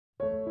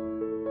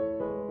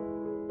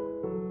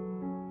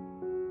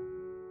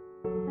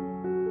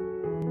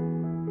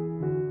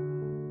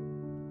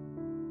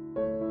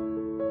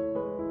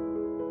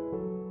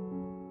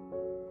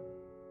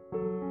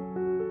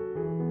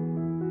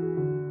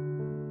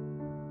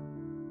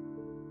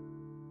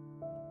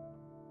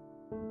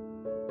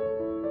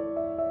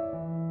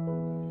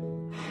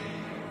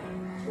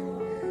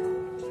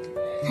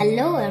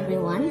Hello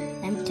everyone,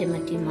 I'm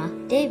Timothy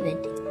Mark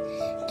David.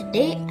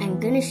 Today I'm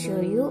going to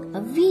show you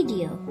a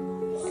video.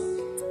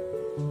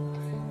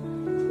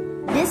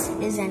 This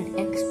is an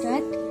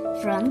extract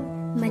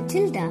from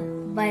Matilda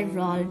by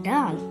Roald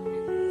Dahl.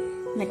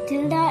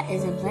 Matilda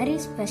is a very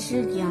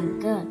special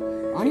young girl.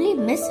 Only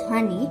Miss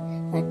Honey,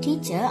 her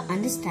teacher,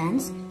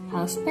 understands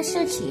how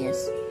special she is.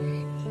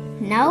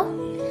 Now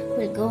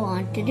we'll go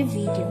on to the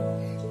video.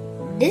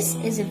 This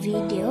is a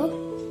video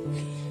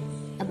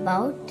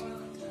about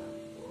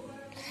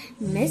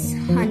Miss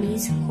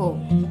Honey's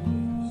home.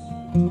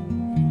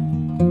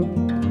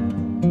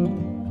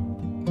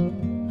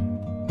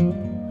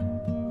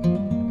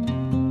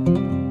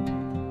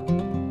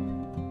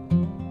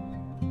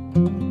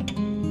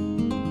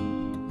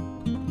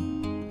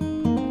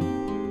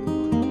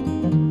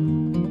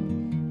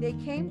 They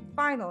came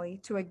finally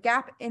to a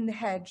gap in the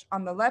hedge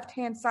on the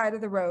left-hand side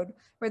of the road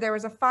where there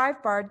was a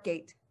 5-barred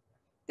gate.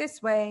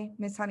 "This way,"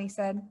 Miss Honey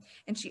said,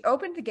 and she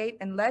opened the gate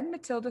and led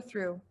Matilda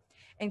through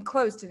and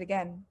closed it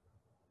again.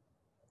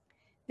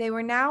 They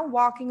were now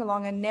walking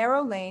along a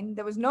narrow lane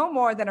that was no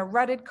more than a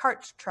rutted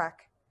cart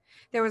track.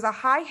 There was a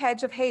high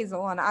hedge of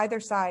hazel on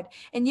either side,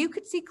 and you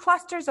could see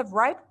clusters of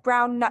ripe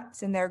brown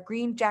nuts in their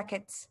green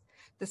jackets.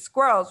 The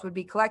squirrels would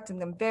be collecting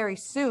them very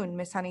soon,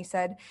 Miss Honey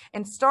said,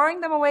 and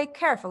storing them away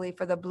carefully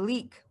for the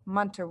bleak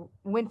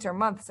winter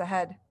months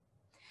ahead.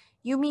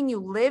 "You mean you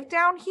live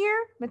down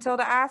here?"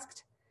 Matilda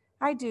asked.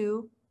 "I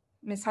do,"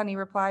 Miss Honey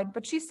replied,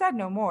 but she said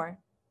no more.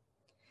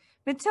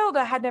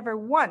 Matilda had never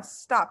once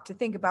stopped to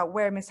think about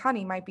where Miss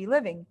Honey might be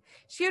living.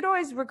 She had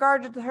always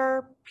regarded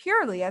her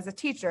purely as a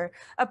teacher,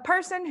 a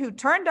person who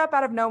turned up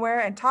out of nowhere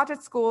and taught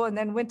at school and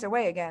then went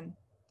away again.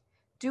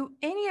 Do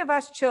any of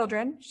us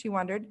children, she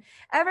wondered,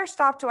 ever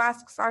stop to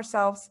ask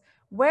ourselves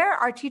where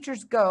our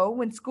teachers go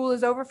when school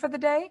is over for the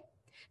day?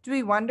 Do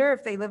we wonder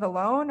if they live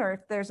alone or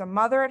if there's a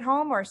mother at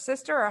home or a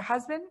sister or a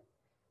husband?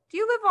 "Do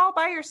you live all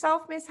by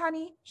yourself, Miss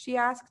Honey?" she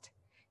asked.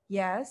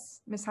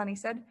 "Yes," Miss Honey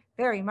said,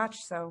 "very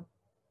much so."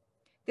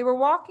 They were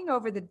walking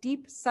over the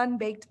deep,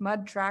 sun-baked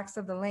mud tracks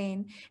of the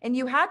lane, and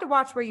you had to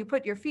watch where you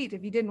put your feet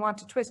if you didn't want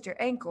to twist your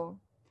ankle.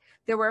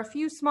 There were a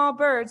few small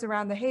birds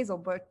around the hazel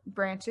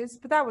branches,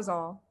 but that was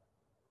all.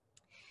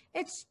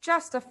 "It's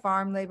just a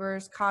farm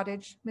laborer's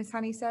cottage," Miss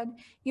Honey said.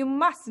 "You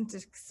mustn't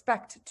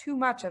expect too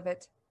much of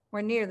it.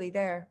 We're nearly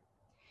there."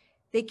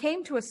 They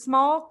came to a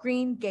small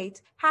green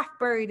gate, half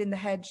buried in the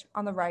hedge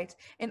on the right,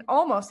 and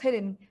almost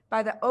hidden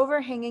by the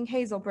overhanging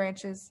hazel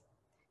branches.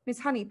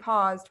 Miss Honey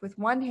paused with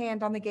one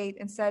hand on the gate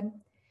and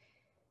said,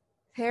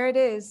 "There it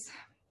is.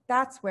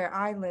 That's where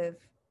I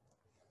live."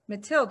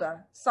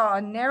 Matilda saw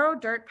a narrow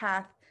dirt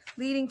path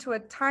leading to a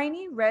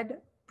tiny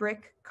red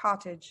brick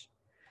cottage.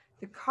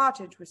 The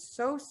cottage was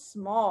so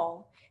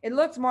small, it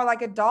looked more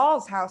like a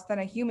doll's house than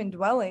a human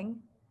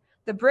dwelling.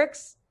 The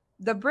bricks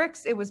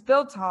it was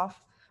built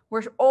of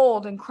were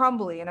old and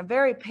crumbly and a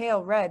very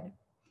pale red.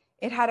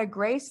 It had a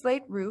gray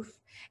slate roof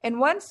and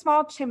one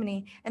small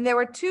chimney, and there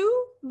were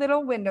 2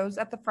 little windows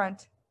at the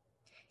front.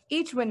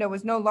 Each window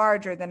was no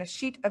larger than a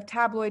sheet of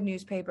tabloid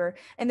newspaper,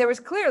 and there was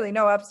clearly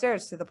no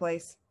upstairs to the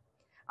place.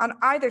 On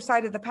either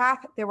side of the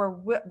path, there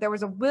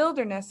was a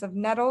wilderness of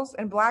nettles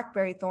and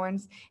blackberry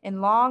thorns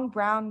and long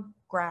brown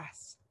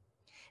grass.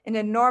 An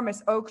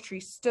enormous oak tree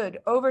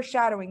stood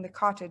overshadowing the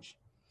cottage.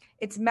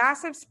 Its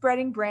massive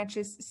spreading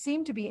branches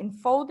seemed to be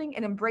enfolding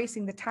and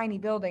embracing the tiny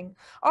building,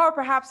 or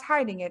perhaps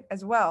hiding it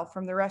as well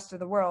from the rest of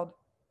the world.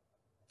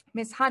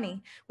 Miss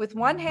Honey, with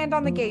one hand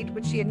on the gate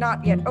which she had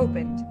not yet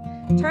opened,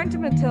 turned to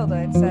Matilda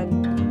and said,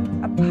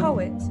 "A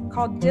poet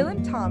called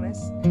Dylan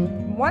Thomas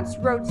once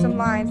wrote some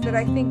lines that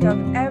I think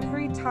of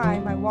every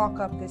time I walk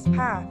up this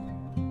path."